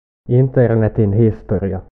Internetin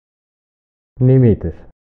historia. Nimitys.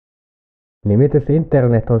 Nimitys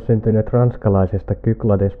Internet on syntynyt ranskalaisesta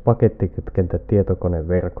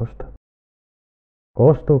Cyclades-pakettikytkentätietokoneverkosta.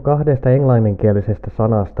 Koostuu kahdesta englanninkielisestä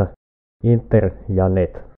sanasta inter ja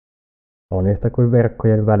net. On yhtä kuin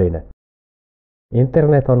verkkojen väline.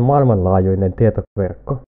 Internet on maailmanlaajuinen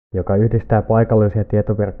tietoverkko, joka yhdistää paikallisia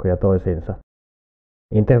tietoverkkoja toisiinsa.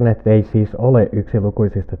 Internet ei siis ole yksi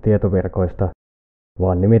lukuisista tietoverkoista,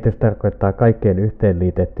 vaan nimitys tarkoittaa kaikkien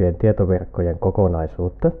yhteenliitettyjen tietoverkkojen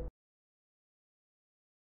kokonaisuutta.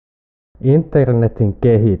 Internetin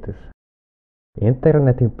kehitys.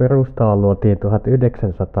 Internetin perustaa luotiin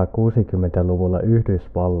 1960-luvulla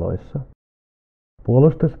Yhdysvalloissa.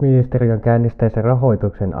 Puolustusministeriön käynnistäessä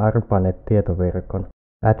rahoituksen ARPANET-tietoverkon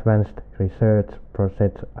Advanced Research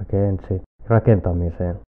Projects Agency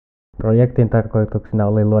rakentamiseen. Projektin tarkoituksena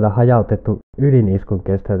oli luoda hajautettu ydiniskun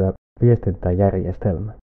kestävä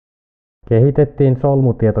viestintäjärjestelmä. Kehitettiin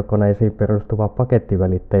solmutietokoneisiin perustuva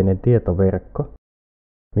pakettivälitteinen tietoverkko.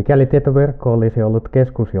 Mikäli tietoverkko olisi ollut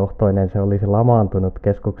keskusjohtoinen, se olisi lamaantunut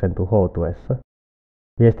keskuksen tuhoutuessa.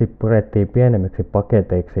 Viestit purettiin pienemmiksi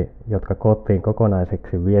paketeiksi, jotka koottiin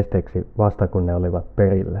kokonaiseksi viesteiksi vasta kun ne olivat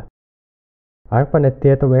perillä.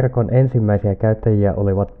 ARPANET-tietoverkon ensimmäisiä käyttäjiä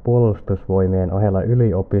olivat puolustusvoimien ohella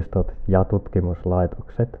yliopistot ja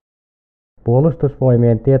tutkimuslaitokset.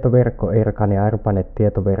 Puolustusvoimien tietoverkko erkani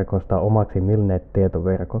ARPANET-tietoverkosta omaksi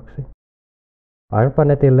Milnet-tietoverkoksi.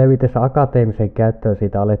 ARPANETin levitessä akateemiseen käyttöön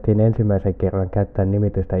siitä alettiin ensimmäisen kerran käyttää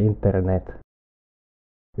nimitystä Internet.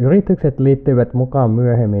 Yritykset liittyivät mukaan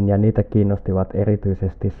myöhemmin ja niitä kiinnostivat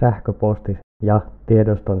erityisesti sähköposti- ja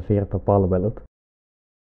tiedostonsiirtopalvelut.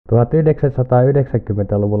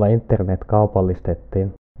 1990-luvulla Internet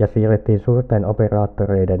kaupallistettiin ja siirrettiin suurten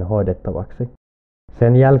operaattoreiden hoidettavaksi.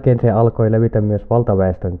 Sen jälkeen se alkoi levitä myös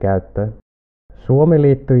valtaväestön käyttöön. Suomi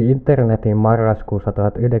liittyi Internetiin marraskuussa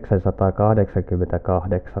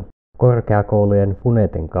 1988 korkeakoulujen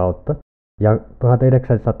Funetin kautta, ja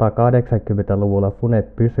 1980-luvulla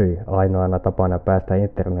Funet pysyi ainoana tapana päästä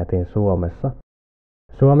Internetin Suomessa.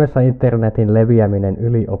 Suomessa Internetin leviäminen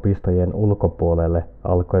yliopistojen ulkopuolelle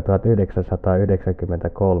alkoi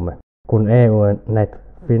 1993, kun EU-Net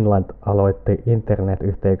Finland aloitti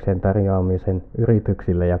internetyhteyksien tarjoamisen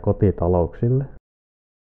yrityksille ja kotitalouksille.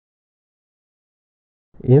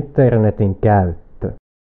 Internetin käyttö.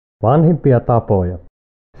 Vanhimpia tapoja.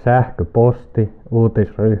 Sähköposti,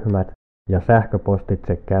 uutisryhmät ja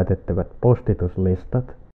sähköpostitse käytettävät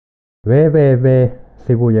postituslistat.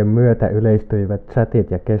 www-sivujen myötä yleistyivät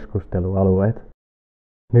chatit ja keskustelualueet.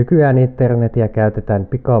 Nykyään internetiä käytetään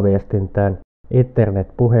pikaviestintään,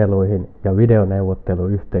 internetpuheluihin ja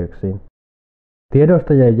videoneuvotteluyhteyksiin.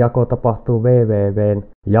 Tiedostojen jako tapahtuu www:n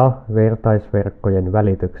ja vertaisverkkojen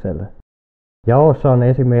välityksellä. Jaossa on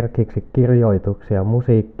esimerkiksi kirjoituksia,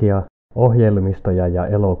 musiikkia, ohjelmistoja ja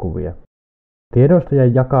elokuvia.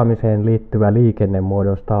 Tiedostojen jakamiseen liittyvä liikenne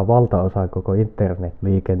muodostaa valtaosan koko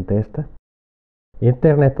internetliikenteestä.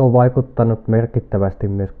 Internet on vaikuttanut merkittävästi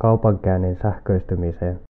myös kaupankäynnin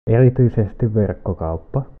sähköistymiseen, erityisesti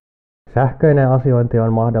verkkokauppa. Sähköinen asiointi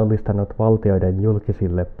on mahdollistanut valtioiden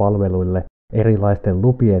julkisille palveluille erilaisten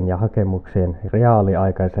lupien ja hakemuksien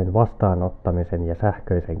reaaliaikaisen vastaanottamisen ja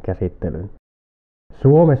sähköisen käsittelyn.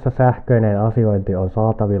 Suomessa sähköinen asiointi on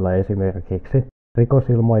saatavilla esimerkiksi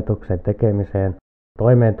rikosilmoituksen tekemiseen,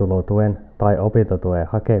 toimeentulotuen tai opintotuen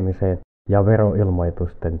hakemiseen ja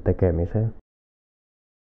veroilmoitusten tekemiseen.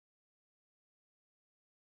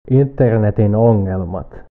 Internetin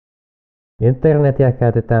ongelmat. Internetiä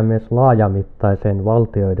käytetään myös laajamittaiseen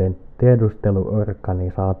valtioiden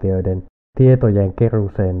tiedusteluorganisaatioiden tietojen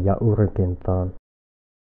keruuseen ja urkintaan.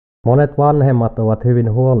 Monet vanhemmat ovat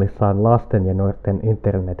hyvin huolissaan lasten ja nuorten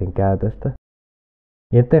internetin käytöstä.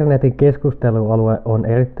 Internetin keskustelualue on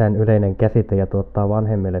erittäin yleinen käsite ja tuottaa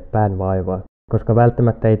vanhemmille päänvaivaa, koska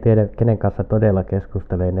välttämättä ei tiedä, kenen kanssa todella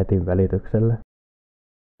keskustelee netin välityksellä.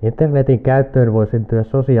 Internetin käyttöön voi syntyä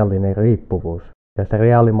sosiaalinen riippuvuus, jossa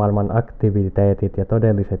reaalimaailman aktiviteetit ja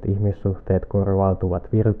todelliset ihmissuhteet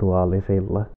korvautuvat virtuaalisilla.